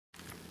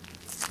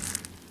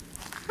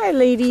Hi,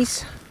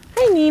 ladies.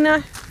 Hi,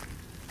 Nina.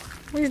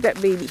 Where's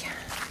that baby?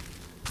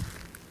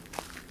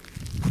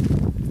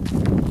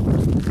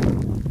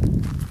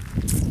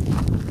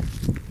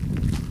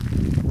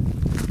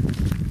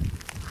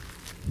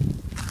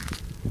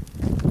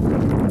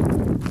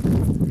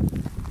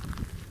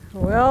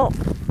 Well,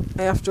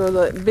 after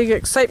the big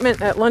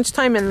excitement at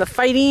lunchtime and the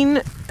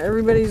fighting,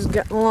 everybody's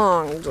getting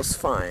along just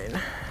fine.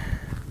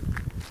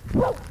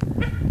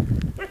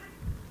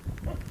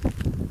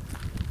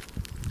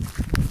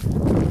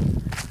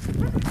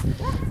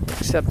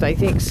 Except I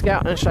think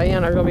Scout and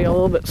Cheyenne are going to be a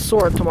little bit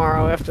sore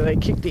tomorrow after they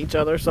kicked each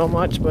other so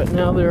much, but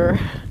now they're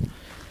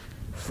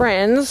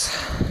friends.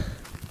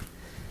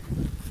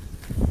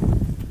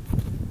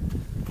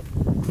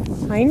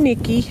 Hi,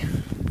 Nikki.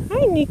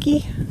 Hi,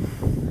 Nikki.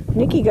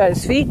 Nikki got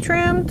his feet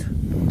trimmed.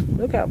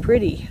 Look how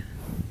pretty.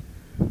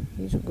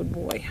 He's a good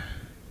boy.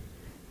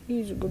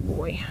 He's a good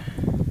boy.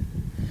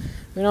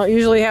 We don't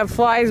usually have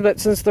flies, but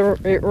since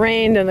it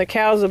rained and the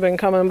cows have been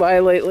coming by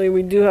lately,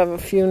 we do have a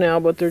few now,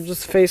 but they're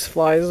just face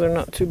flies. They're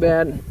not too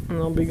bad, and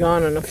they'll be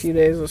gone in a few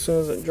days as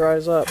soon as it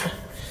dries up.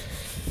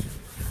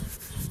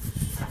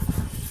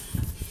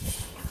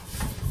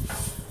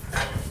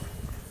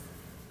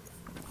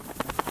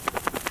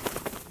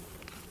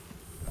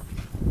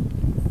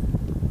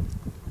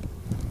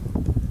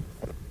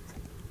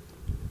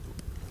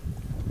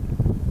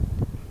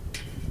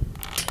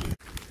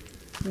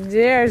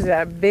 There's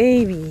that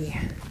baby.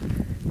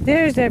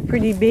 There's that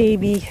pretty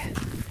baby.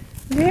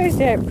 There's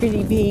that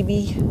pretty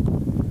baby.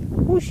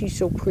 Oh, she's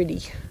so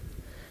pretty.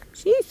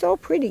 She's so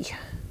pretty.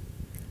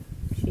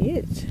 She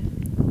is.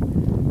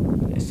 I'm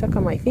gonna suck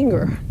on my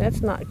finger.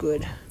 That's not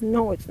good.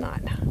 No, it's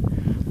not.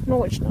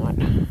 No, it's not.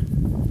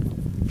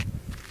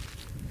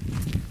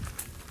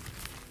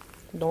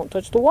 Don't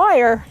touch the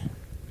wire.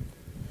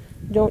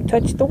 Don't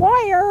touch the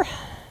wire.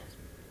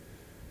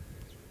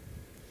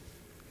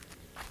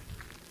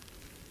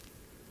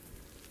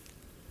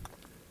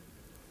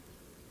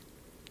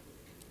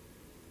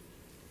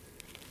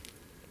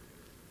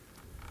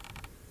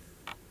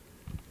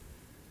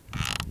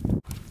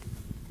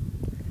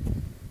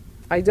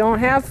 I don't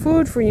have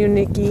food for you,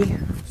 Nikki,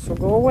 so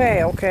go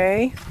away,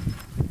 okay?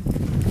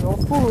 No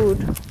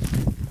food.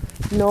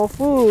 No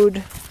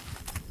food.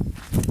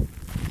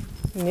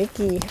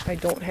 Nikki, I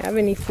don't have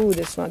any food.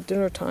 It's not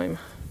dinner time.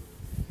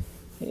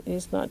 It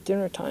is not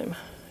dinner time.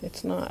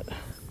 It's not.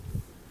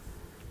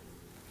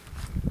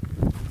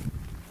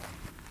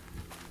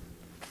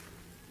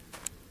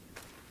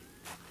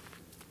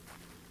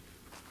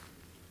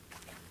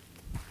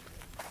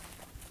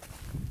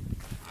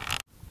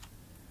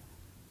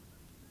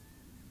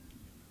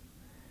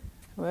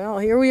 Well,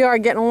 here we are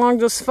getting along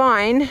just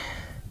fine.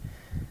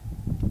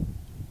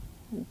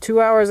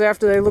 2 hours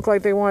after they looked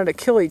like they wanted to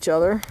kill each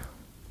other.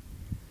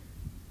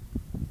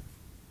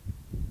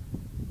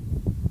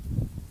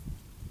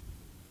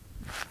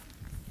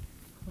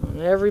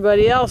 And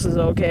everybody else is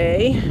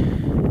okay.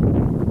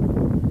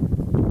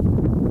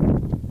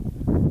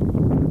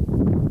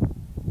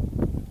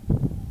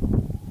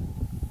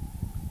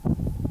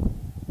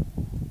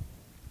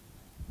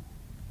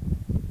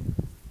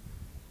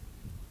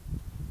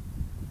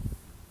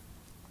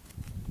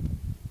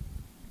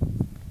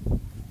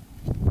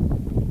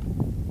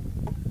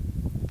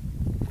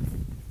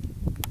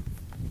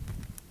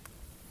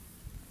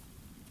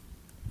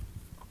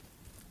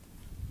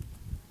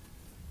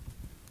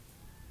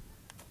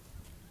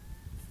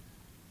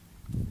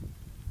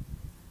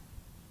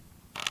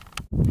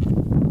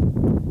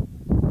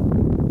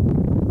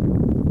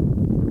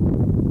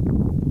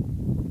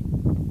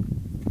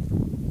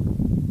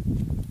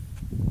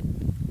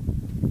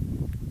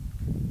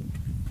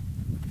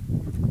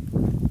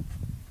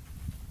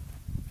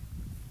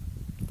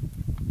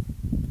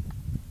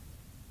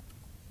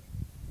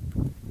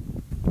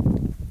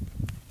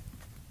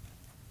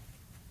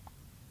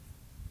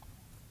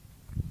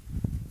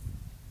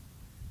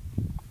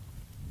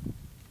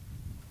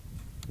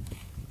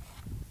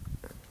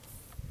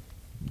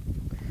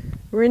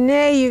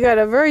 Renee, you got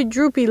a very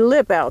droopy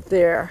lip out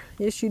there.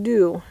 Yes, you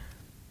do.